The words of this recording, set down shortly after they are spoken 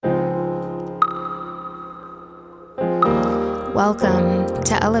Welcome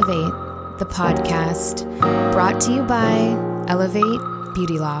to Elevate, the podcast, brought to you by Elevate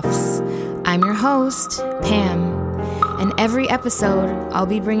Beauty Lofts. I'm your host, Pam, and every episode I'll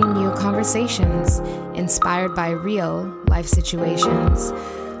be bringing you conversations inspired by real life situations.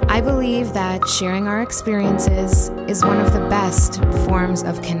 I believe that sharing our experiences is one of the best forms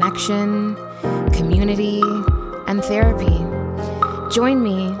of connection, community, and therapy. Join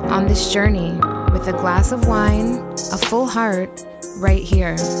me on this journey with a glass of wine, a full heart, right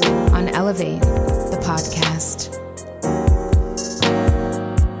here on Elevate, the podcast.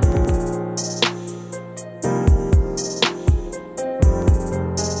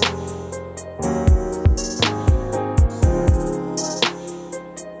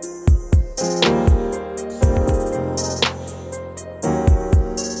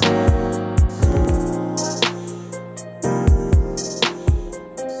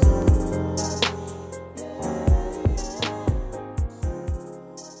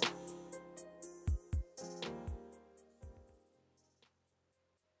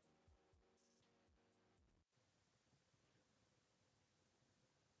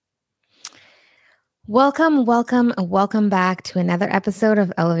 Welcome back to another episode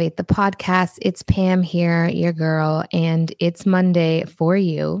of Elevate the Podcast. It's Pam here, your girl, and it's Monday for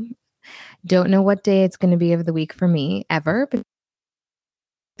you. Don't know what day it's going to be of the week for me ever, but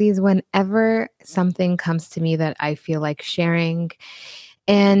whenever something comes to me that I feel like sharing.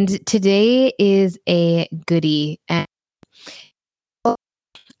 And today is a goodie. And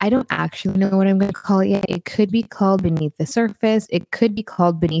I don't actually know what I'm going to call it yet. It could be called Beneath the Surface. It could be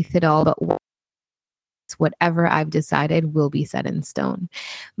called Beneath It All, but whatever I've decided will be set in stone.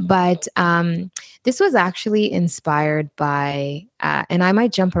 But this was actually inspired by, and I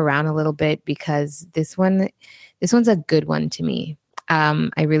might jump around a little bit because this one's a good one to me.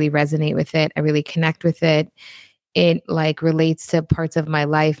 I really resonate with it. I really connect with it. It like relates to parts of my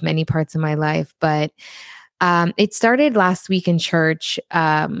life, many parts of my life. But it started last week in church.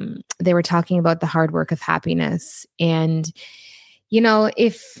 They were talking about the hard work of happiness. And you know,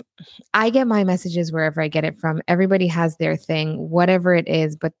 if I get my messages wherever I get it from, everybody has their thing, whatever it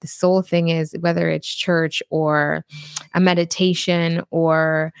is. But the sole thing is whether it's church or a meditation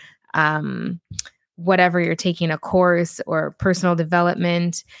or whatever you're taking a course or personal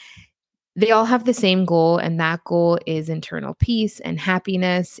development, they all have the same goal. And that goal is internal peace and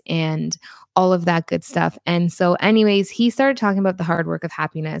happiness and all of that good stuff. And so anyways, he started talking about the hard work of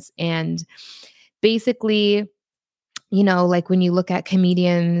happiness. And basically, you know, like when you look at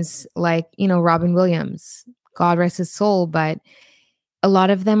comedians like, you know, Robin Williams, God rest his soul, but a lot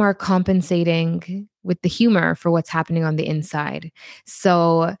of them are compensating with the humor for what's happening on the inside.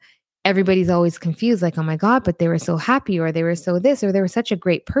 So everybody's always confused, like, oh my God, but they were so happy, or they were so this, or they were such a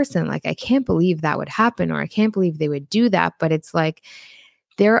great person. Like, I can't believe that would happen, or I can't believe they would do that. But it's like,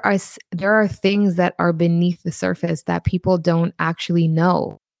 there are things that are beneath the surface that people don't actually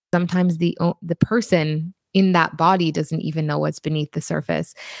know. Sometimes the person in that body doesn't even know what's beneath the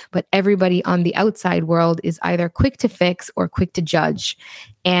surface, but everybody on the outside world is either quick to fix or quick to judge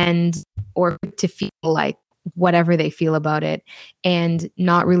or quick to feel like whatever they feel about it and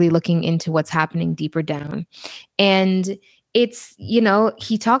not really looking into what's happening deeper down. And it's, you know,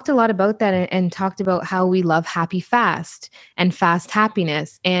 he talked a lot about that and talked about how we love happy fast and fast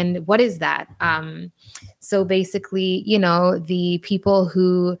happiness. And what is that? So basically, you know, the people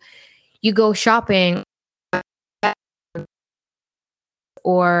who you go shopping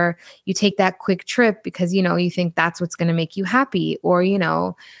or you take that quick trip because, you know, you think that's what's going to make you happy, or, you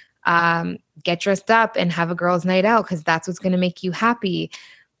know, get dressed up and have a girls' night out because that's what's going to make you happy.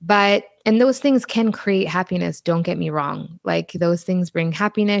 And those things can create happiness. Don't get me wrong. Like, those things bring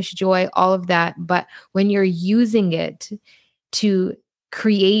happiness, joy, all of that. But when you're using it to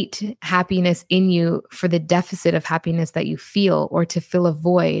create happiness in you for the deficit of happiness that you feel, or to fill a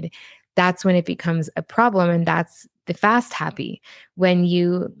void, that's when it becomes a problem. And that's the fast happy, when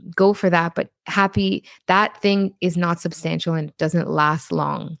you go for that, but happy, that thing is not substantial and it doesn't last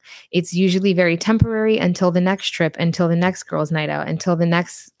long. It's usually very temporary until the next trip, until the next girls' night out, until the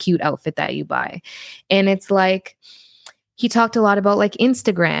next cute outfit that you buy. And it's like, he talked a lot about like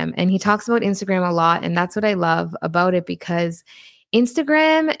Instagram, and he talks about Instagram a lot. And that's what I love about it, because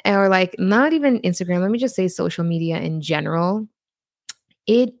Instagram, or like not even Instagram, let me just say social media in general,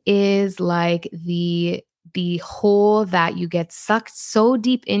 it is like the hole that you get sucked so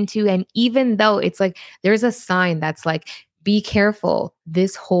deep into. And even though it's like, there's a sign that's like, be careful,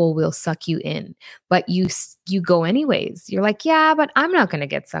 this hole will suck you in, but you go anyways. You're like, yeah, but I'm not going to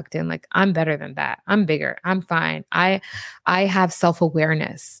get sucked in. Like, I'm better than that. I'm bigger. I'm fine. I have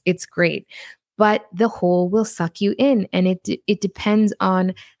self-awareness. It's great. but the hole will suck you in. And it depends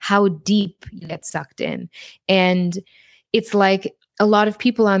on how deep you get sucked in. And it's like a lot of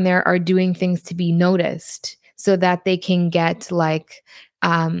people on there are doing things to be noticed so that they can get like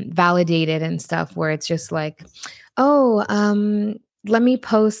validated and stuff, where it's just like, oh, let me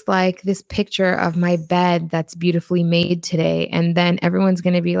post like this picture of my bed that's beautifully made today. And then everyone's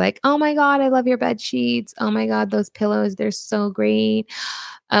going to be like, oh my God, I love your bed sheets. Oh my God, those pillows, they're so great.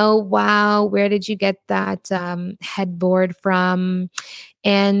 Oh, wow. Where did you get that headboard from?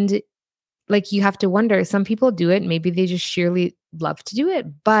 And like, you have to wonder, some people do it. Maybe they just sheerly love to do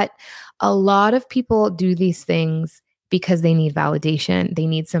it. But a lot of people do these things because they need validation. They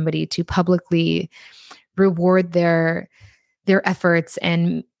need somebody to publicly reward their efforts,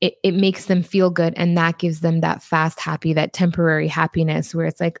 and it makes them feel good, and that gives them that fast happy, that temporary happiness where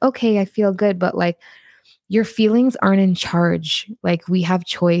it's like, okay, I feel good, but like, your feelings aren't in charge. Like, we have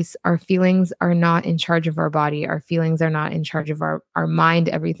choice. Our feelings are not in charge of our body. Our feelings are not in charge of our mind,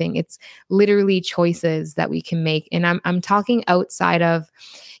 everything. It's literally choices that we can make. And I'm talking outside of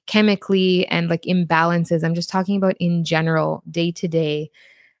chemically and like imbalances. I'm just talking about in general, day to day,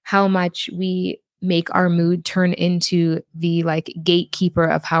 how much we make our mood turn into the like gatekeeper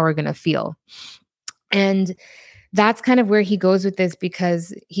of how we're going to feel. And that's kind of where he goes with this,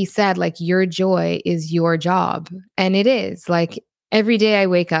 because he said, like, your joy is your job. And it is. Like, every day I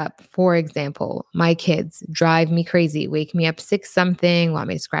wake up, for example, my kids drive me crazy, wake me up 6 something, want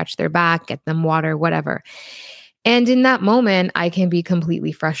me to scratch their back, get them water, whatever. And in that moment, I can be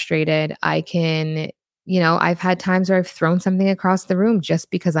completely frustrated. I can, I've had times where I've thrown something across the room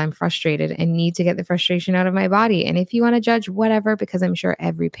just because I'm frustrated and need to get the frustration out of my body. And if you want to judge, whatever, because I'm sure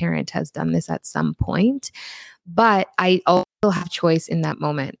every parent has done this at some point. But I also have choice in that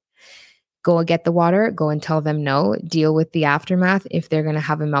moment. Go and get the water, go and tell them no, deal with the aftermath if they're going to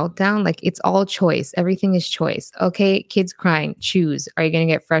have a meltdown. Like, it's all choice. Everything is choice. Okay, kid's crying, choose. Are you going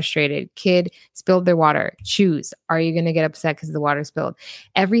to get frustrated? Kid spilled their water, choose. Are you going to get upset because the water spilled?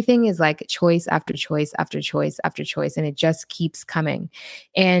 Everything is like choice after choice after choice after choice, and it just keeps coming.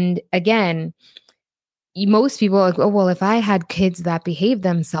 And again, most people are like, oh, well, if I had kids that behave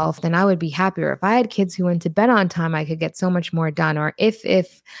themselves, then I would be happier. If I had kids who went to bed on time, I could get so much more done. Or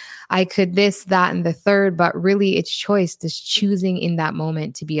if I could this, that, and the third. But really, it's choice, just choosing in that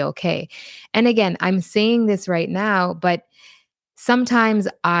moment to be okay. And again, I'm saying this right now, but sometimes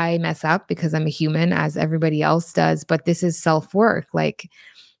I mess up because I'm a human, as everybody else does. But this is self-work. Like,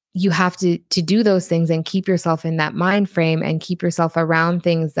 you have to do those things and keep yourself in that mind frame and keep yourself around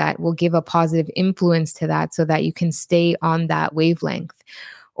things that will give a positive influence to that, so that you can stay on that wavelength,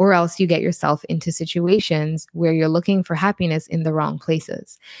 or else you get yourself into situations where you're looking for happiness in the wrong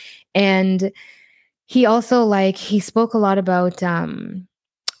places. And he also, he spoke a lot about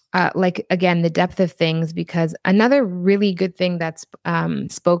like, again, the depth of things, because another really good thing that's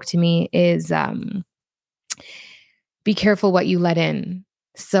spoke to me is be careful what you let in.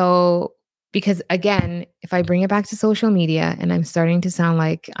 So, because again, if I bring it back to social media, and I'm starting to sound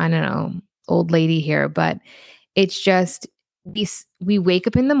like, I don't know, old lady here, but it's just, we wake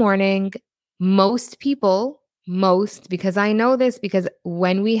up in the morning, most people, because I know this, because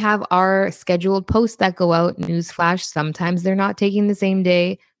when we have our scheduled posts that go out, newsflash, sometimes they're not taking the same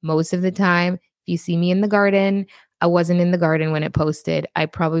day. Most of the time, if you see me in the garden, I wasn't in the garden when it posted. I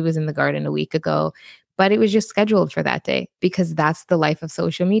probably was in the garden a week ago, but it was just scheduled for that day, because that's the life of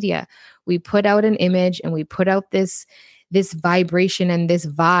social media. We put out an image and we put out this vibration and this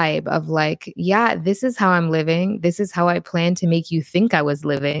vibe of like, yeah, this is how I'm living. This is how I plan to make you think I was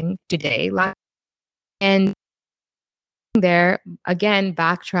living today. And there, again,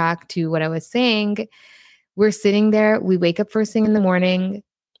 backtrack to what I was saying. We're sitting there, we wake up first thing in the morning.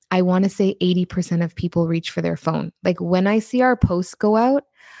 I want to say 80% of people reach for their phone. Like, when I see our posts go out,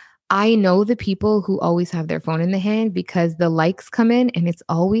 I know the people who always have their phone in the hand, because the likes come in and it's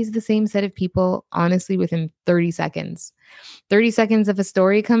always the same set of people, honestly, within 30 seconds. 30 seconds of a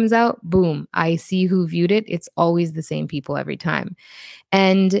story comes out, boom, I see who viewed it. It's always the same people every time.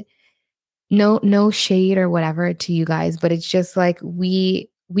 And no shade or whatever to you guys, but it's just like, we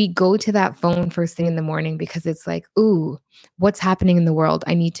go to that phone first thing in the morning because it's like, ooh, what's happening in the world?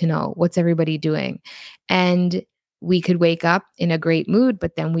 I need to know. What's everybody doing? And we could wake up in a great mood,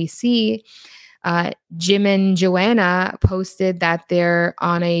 but then we see Jim and Joanna posted that they're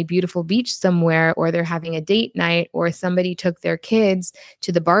on a beautiful beach somewhere, or they're having a date night, or somebody took their kids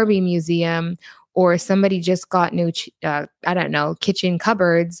to the Barbie museum, or somebody just got new, I don't know, kitchen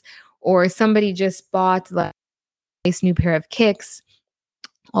cupboards, or somebody just bought like a nice new pair of kicks,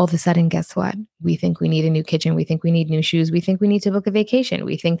 all of a sudden, guess what? We think we need a new kitchen. We think we need new shoes. We think we need to book a vacation.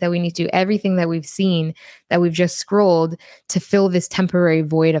 We think that we need to do everything that we've seen, that we've just scrolled to fill this temporary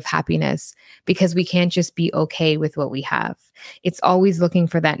void of happiness, because we can't just be okay with what we have. It's always looking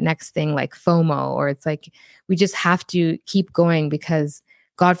for that next thing, like FOMO, or it's like we just have to keep going because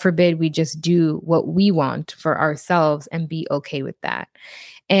God forbid we just do what we want for ourselves and be okay with that.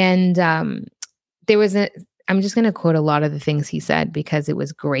 And there was I'm just going to quote a lot of the things he said because it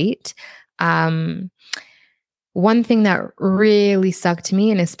was great. One thing that really stuck to me,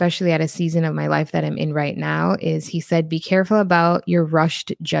 and especially at a season of my life that I'm in right now, is he said, be careful about your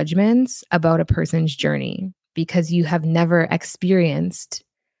rushed judgments about a person's journey because you have never experienced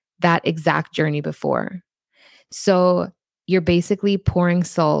that exact journey before. So you're basically pouring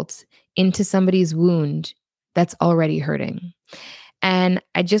salt into somebody's wound that's already hurting. And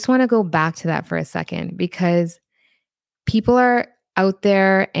I just want to go back to that for a second, because people are out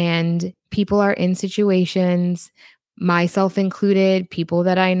there and people are in situations, myself included, people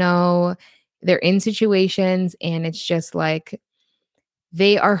that I know, they're in situations and it's just like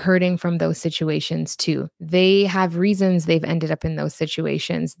they are hurting from those situations too. They have reasons they've ended up in those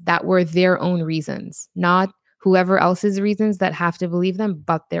situations that were their own reasons, not whoever else's reasons that have to believe them,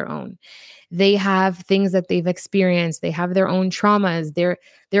 but their own. They have things that they've experienced. They have their own traumas.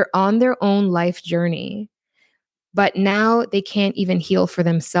 They're on their own life journey. But now they can't even heal for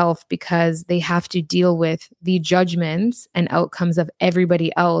themselves because they have to deal with the judgments and outcomes of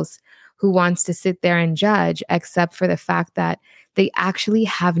everybody else who wants to sit there and judge, except for the fact that they actually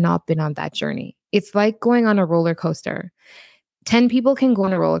have not been on that journey. It's like going on a roller coaster. 10 people can go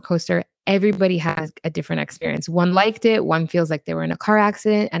on a roller coaster. Everybody has a different experience. One liked it. One feels like they were in a car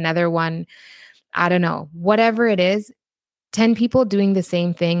accident. Another one, I don't know, whatever it is, 10 people doing the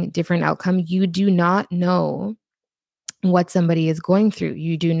same thing, different outcome. You do not know what somebody is going through.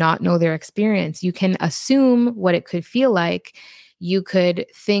 You do not know their experience. You can assume what it could feel like. You could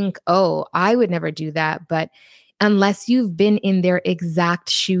think, oh, I would never do that. But unless you've been in their exact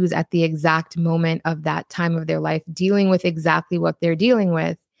shoes at the exact moment of that time of their life, dealing with exactly what they're dealing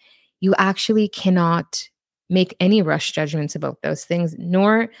with, you actually cannot make any rush judgments about those things.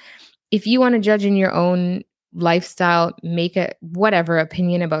 Nor, if you want to judge in your own lifestyle, make a whatever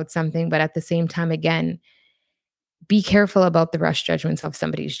opinion about something. But at the same time, again, be careful about the rush judgments of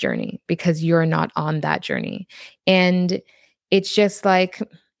somebody's journey because you're not on that journey. And it's just like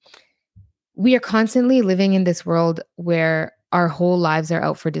we are constantly living in this world where our whole lives are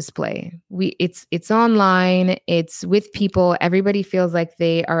out for display. It's online, it's with people. Everybody feels like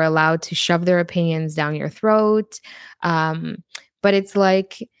they are allowed to shove their opinions down your throat. But it's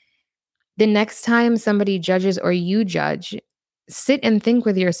like the next time somebody judges or you judge, sit and think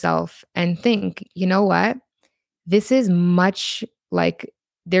with yourself and think, you know what? This is much like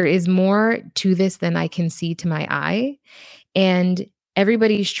there is more to this than I can see to my eye. And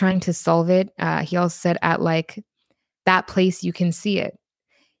everybody's trying to solve it. He also said at like that place you can see it.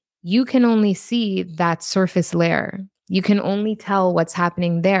 You can only see that surface layer. You can only tell what's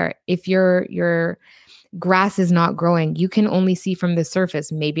happening there. If your grass is not growing, you can only see from the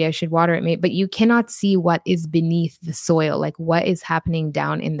surface. Maybe I should water it, but you cannot see what is beneath the soil, like what is happening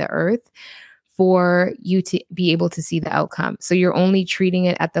down in the earth for you to be able to see the outcome. So you're only treating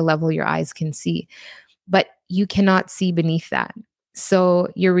it at the level your eyes can see, but you cannot see beneath that. So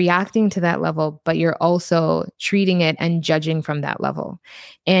you're reacting to that level, but you're also treating it and judging from that level.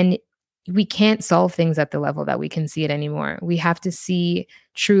 And we can't solve things at the level that we can see it anymore. We have to see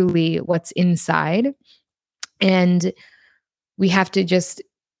truly what's inside. And we have to just,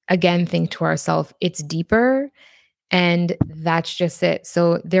 again, think to ourselves, it's deeper. And that's just it.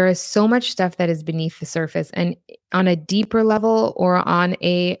 So there is so much stuff that is beneath the surface, and on a deeper level or on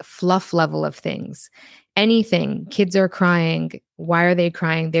a fluff level of things, anything, kids are crying. Why are they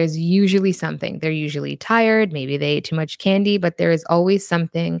crying? There's usually something. They're usually tired. Maybe they ate too much candy, but there is always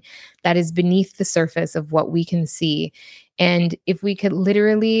something that is beneath the surface of what we can see. And if we could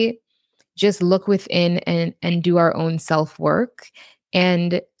literally just look within and do our own self-work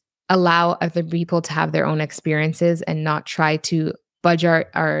and allow other people to have their own experiences and not try to budge our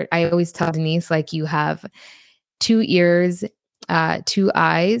I always tell Denise, like, you have 2 ears, 2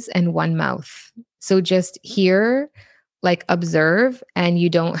 eyes, and 1 mouth. So just hear, like observe, and you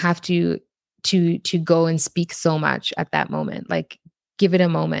don't have to go and speak so much at that moment. Like, give it a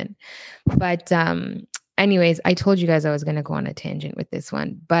moment. But anyways, I told you guys I was going to go on a tangent with this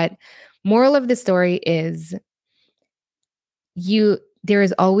one. But moral of the story is there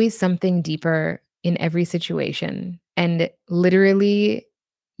is always something deeper in every situation. And literally,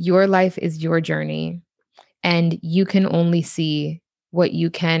 your life is your journey. And you can only see what you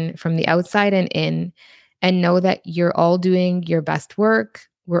can from the outside and in, and know that you're all doing your best work.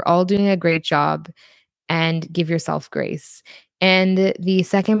 We're all doing a great job, and give yourself grace. And the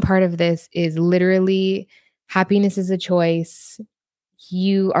second part of this is literally happiness is a choice.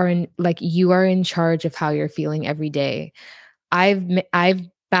 You are in charge of how you're feeling every day. I've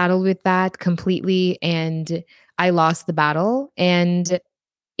battled with that completely, and I lost the battle, and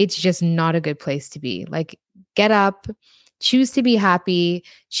it's just not a good place to be. Like, get up, choose to be happy,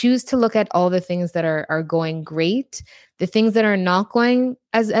 choose to look at all the things that are going great, the things that are not going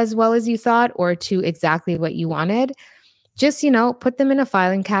as well as you thought or to exactly what you wanted. Just, put them in a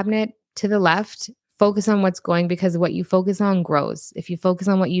filing cabinet to the left. Focus on what's going, because what you focus on grows. If you focus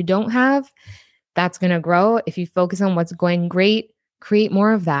on what you don't have, that's going to grow. If you focus on what's going great, create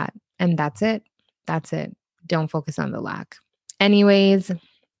more of that. And that's it. That's it. Don't focus on the lack. Anyways,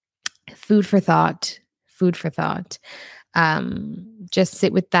 food for thought. Food for thought. Just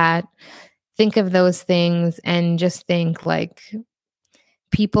sit with that. Think of those things and just think like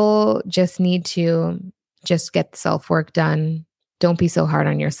people just need to just get the self-work done. Don't be so hard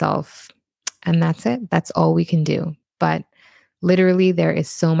on yourself. And that's it. That's all we can do. But literally, there is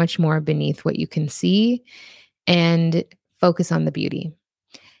so much more beneath what you can see, and focus on the beauty.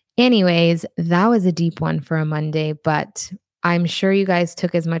 Anyways, that was a deep one for a Monday, but I'm sure you guys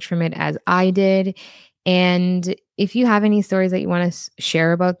took as much from it as I did. And if you have any stories that you want to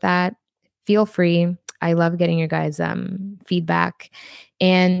share about that, feel free. I love getting your guys' feedback.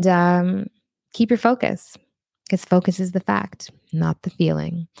 And keep your focus, because focus is the fact, not the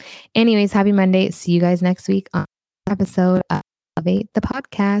feeling. Anyways, happy Monday. See you guys next week on an episode of Elevate the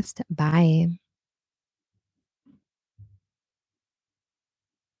Podcast. Bye.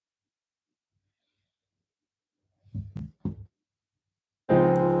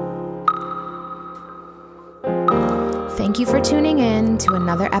 Thank you for tuning in to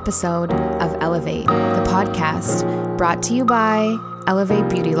another episode of Elevate, the podcast, brought to you by Elevate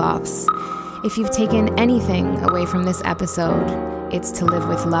Beauty Lofts. If you've taken anything away from this episode, it's to live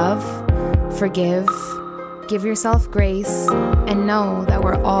with love, forgive, give yourself grace, and know that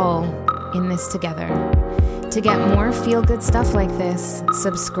we're all in this together. To get more feel-good stuff like this,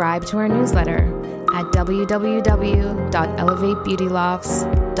 subscribe to our newsletter at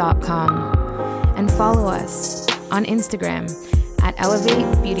www.elevatebeautylofts.com and follow us on Instagram at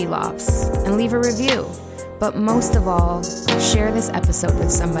Elevate Beauty Lofts and leave a review. But most of all, share this episode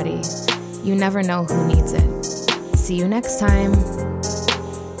with somebody. You never know who needs it. See you next time.